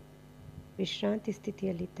ವಿಶ್ರಾಂತಿ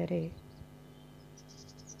ಸ್ಥಿತಿಯಲ್ಲಿದ್ದರೆ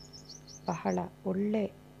ಬಹಳ ಒಳ್ಳೆ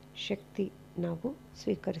ಶಕ್ತಿ ನಾವು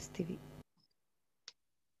ಸ್ವೀಕರಿಸ್ತೀವಿ.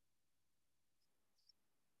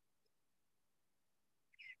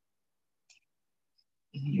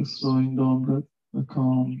 Slowing down breath, the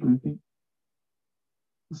calm breathing.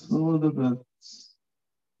 The slower the breaths,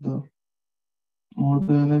 the more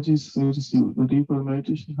the energies we receive, the deeper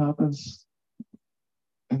meditation happens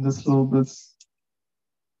in the slow breaths.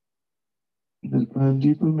 When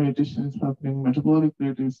deeper meditation is happening, metabolic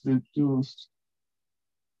rate is reduced.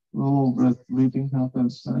 Low breath breathing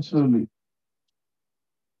happens naturally.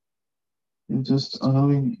 You're just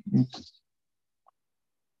allowing it.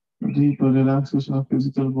 The deeper relaxation of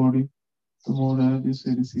physical body, the more energies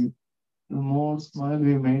we receive, the more smile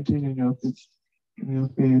we maintain in your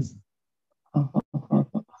face.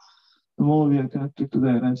 The more we are connected to the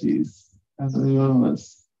energies and the universe.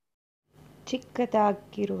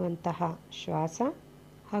 ಚಿಕ್ಕದಾಗಿರುವಂತಹ ಶ್ವಾಸ,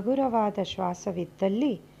 ಹಗುರವಾದ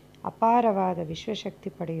ಶ್ವಾಸವಿದ್ದಲ್ಲಿ ಅಪಾರವಾದ ವಿಶ್ವಶಕ್ತಿ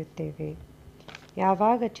ಪಡೆಯುತ್ತೇವೆ.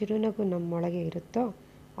 ಯಾವಾಗ ಚಿರುನಗು ನಮ್ಮೊಳಗೆ ಇರುತ್ತೋ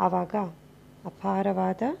ಆವಾಗ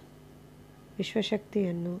ಅಪಾರವಾದ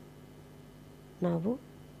ವಿಶ್ವಶಕ್ತಿಯನ್ನು ನಾವು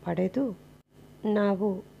ಪಡೆದು ನಾವು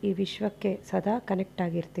ಈ ವಿಶ್ವಕ್ಕೆ ಸದಾ ಕನೆಕ್ಟ್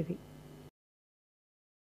ಆಗಿರ್ತೀವಿ.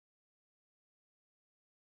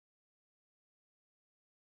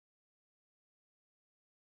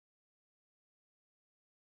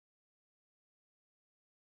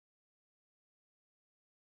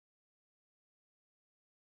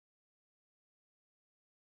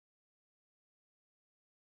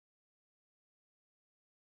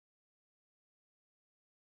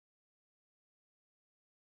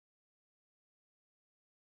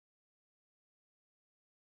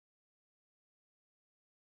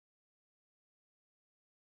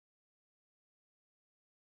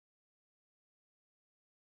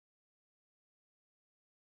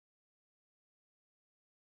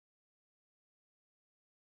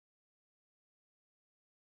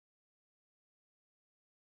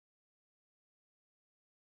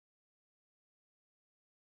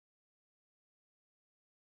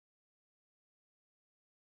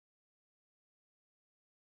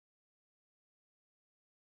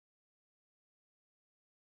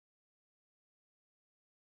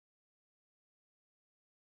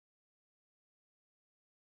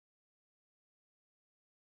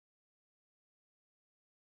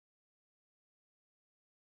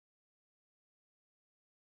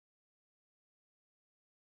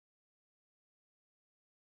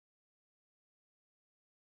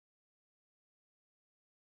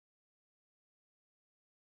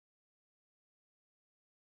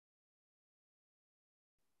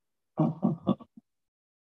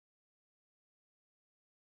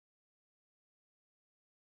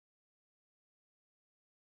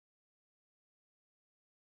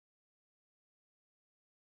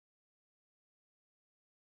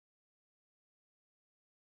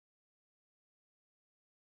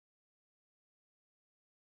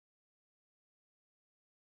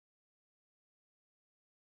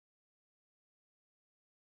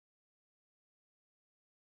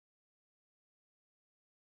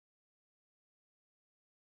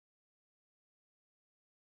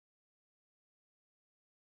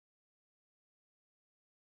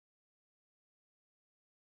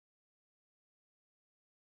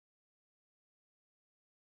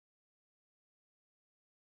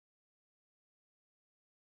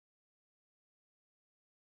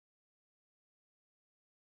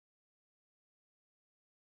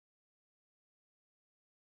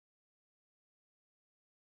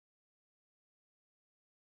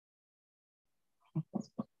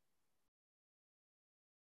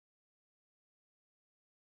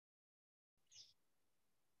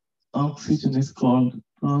 Oxygen is called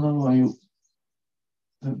pranavayu.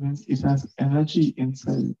 That means it has energy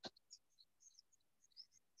inside it.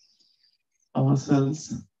 Our cells,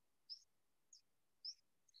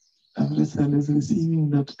 every cell is receiving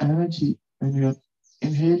that energy when we are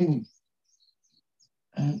inhaling,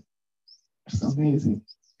 and it's amazing.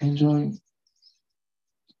 Enjoying.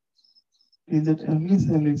 Feel that every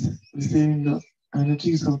cell is receiving the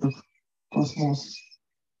energies of the cosmos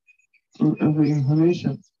through every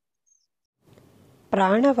inhalation.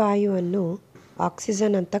 ಪ್ರಾಣವಾಯುವನ್ನು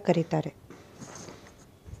oxygen ಅಂತ ಕರೀತಾರೆ.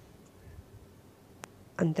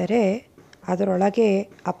 ಅಂದರೆ ಅದರೊಳಗೆ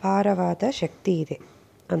ಅಪಾರವಾದ ಶಕ್ತಿ ಇದೆ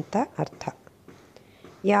ಅಂತ ಅರ್ಥ.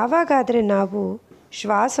 ಯಾವಾಗಾದರೆ ನಾವು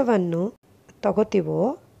ಶ್ವಾಸವನ್ನು ತಗೋತೀವೋ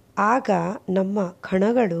ಆಗ ನಮ್ಮ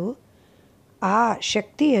ಕಣಗಳು ಆ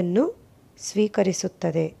ಶಕ್ತಿಯನ್ನು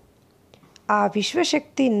ಸ್ವೀಕರಿಸುತ್ತದೆ. ಆ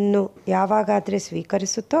ವಿಶ್ವಶಕ್ತಿಯನ್ನು ಯಾವಾಗಾದರೆ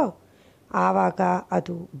ಸ್ವೀಕರಿಸುತ್ತೋ ಆವಾಗ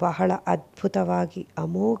ಅದು ಬಹಳ ಅದ್ಭುತವಾಗಿ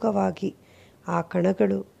ಅಮೋಘವಾಗಿ ಆ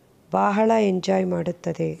ಕಣಗಳು ಬಹಳ ಎಂಜಾಯ್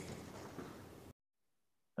ಮಾಡುತ್ತದೆ.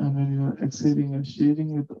 And when you are exhaling and sharing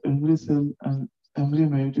with every cell and every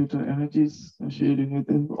meditator, energies sharing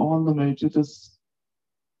with all the meditators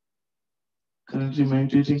currently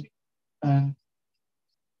meditating and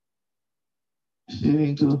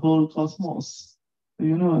sharing to the whole cosmos, the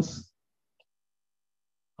universe.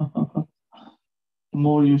 The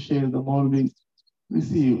more you share, the more we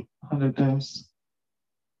receive 100 times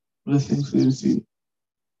blessings we receive.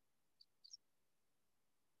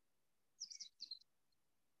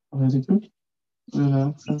 Very good.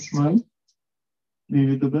 Relax and smile. Be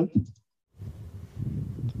with the breath.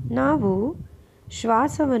 ನಾವು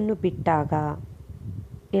ಶ್ವಾಸವನ್ನು ಬಿಟ್ಟಾಗ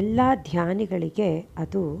ಎಲ್ಲ ಧ್ಯಾನಿಗಳಿಗೆ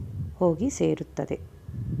ಅದು ಹೋಗಿ ಸೇರುತ್ತದೆ.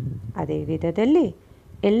 ಅದೇ ವಿಧದಲ್ಲಿ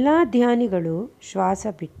ಎಲ್ಲ ಧ್ಯಾನಿಗಳು ಶ್ವಾಸ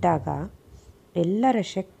ಬಿಟ್ಟಾಗ ಎಲ್ಲರ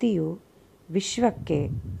ಶಕ್ತಿಯು ವಿಶ್ವಕ್ಕೆ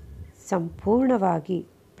ಸಂಪೂರ್ಣವಾಗಿ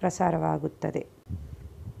ಪ್ರಸಾರವಾಗುತ್ತದೆ.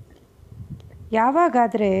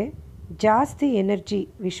 ಯಾವಾಗಾದರೆ ಜಾಸ್ತಿ ಎನರ್ಜಿ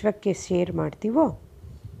ವಿಶ್ವಕ್ಕೆ ಶೇರ್ ಮಾಡ್ತೀವೋ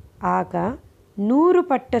ಆಗ 100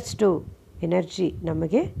 ಪಟ್ಟಷ್ಟು ಎನರ್ಜಿ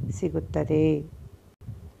ನಮಗೆ ಸಿಗುತ್ತದೆ.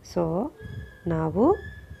 ಸೊ ನಾವು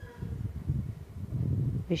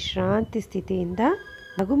ವಿಶ್ರಾಂತಿ ಸ್ಥಿತಿಯಿಂದ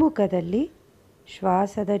ನಗುಮುಖದಲ್ಲಿ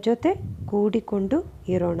ಶ್ವಾಸದ ಜೊತೆ ಕೂಡಿಕೊಂಡು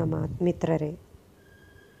ಇರೋಣ ಮಿತ್ರರೇ.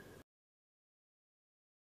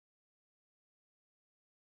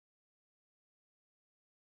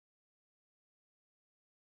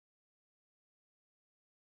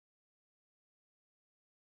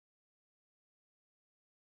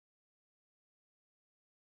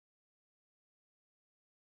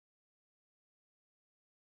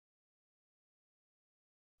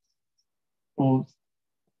 For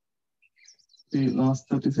the last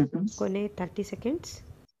 30 seconds. ಕೊನೆ 30 seconds.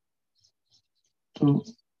 2,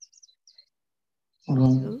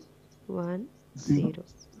 1, 0.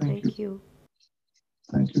 Thank you.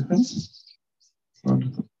 Thank you, friends.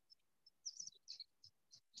 Wonderful.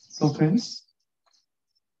 So, friends,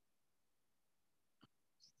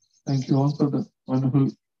 thank you all for the wonderful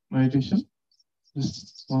meditation.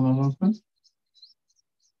 Just one announcement.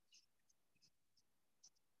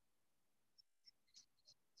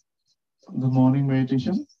 The morning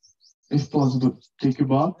meditation, if possible, take a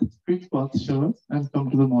bath, quick bath shower, and come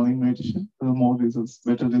to the morning meditation for more results,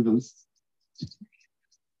 better results.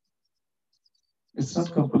 It's not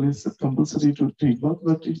compulsory to take bath,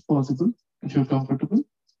 but if possible, if you're comfortable,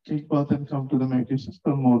 take bath and come to the meditation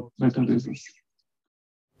for more better results.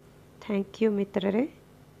 Thank you ಮಿತ್ರರೇ.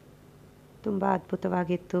 ತುಂಬ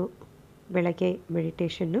ಅದ್ಭುತವಾಗಿತ್ತು ಬೆಳಗ್ಗೆ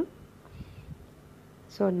ಮೆಡಿಟೇಷನ್ನು.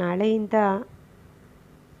 So ನಾಳೆಯಿಂದ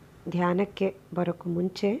ಧ್ಯಾನಕ್ಕೆ ಬರೋಕ್ಕೂ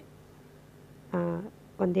ಮುಂಚೆ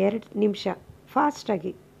 1-2 ನಿಮಿಷ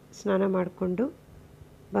ಫಾಸ್ಟಾಗಿ ಸ್ನಾನ ಮಾಡಿಕೊಂಡು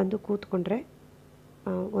ಬಂದು ಕೂತ್ಕೊಂಡ್ರೆ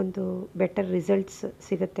ಒಂದು ಬೆಟರ್ ರಿಸಲ್ಟ್ಸ್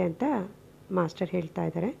ಸಿಗುತ್ತೆ ಅಂತ ಮಾಸ್ಟರ್ ಹೇಳ್ತಾ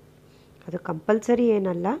ಇದ್ದಾರೆ. ಅದು ಕಂಪಲ್ಸರಿ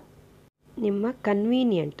ಏನಲ್ಲ, ನಿಮ್ಮ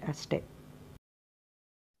ಕನ್ವೀನಿಯಂಟ್ ಅಷ್ಟೇ.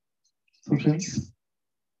 So friends,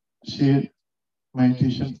 share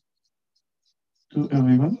meditation to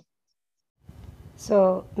everyone. So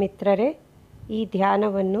ಮಿತ್ರರೇ, ಈ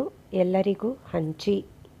ಧ್ಯಾನವನ್ನು ಎಲ್ಲರಿಗೂ ಹಂಚಿ.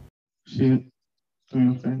 Share to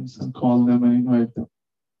your friends and call them and invite them.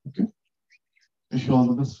 Okay? Wish you all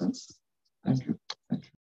the best, friends. Thank you. Thank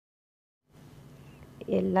you.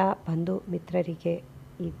 ಎಲ್ಲ ಬಂಧು ಮಿತ್ರರಿಗೆ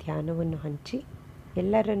ಈ ಧ್ಯಾನವನ್ನು ಹಂಚಿ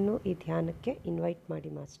ಎಲ್ಲರನ್ನೂ ಈ ಧ್ಯಾನಕ್ಕೆ ಇನ್ವೈಟ್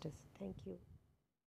ಮಾಡಿ ಮಾಸ್ಟರ್ಸ್. Thank you.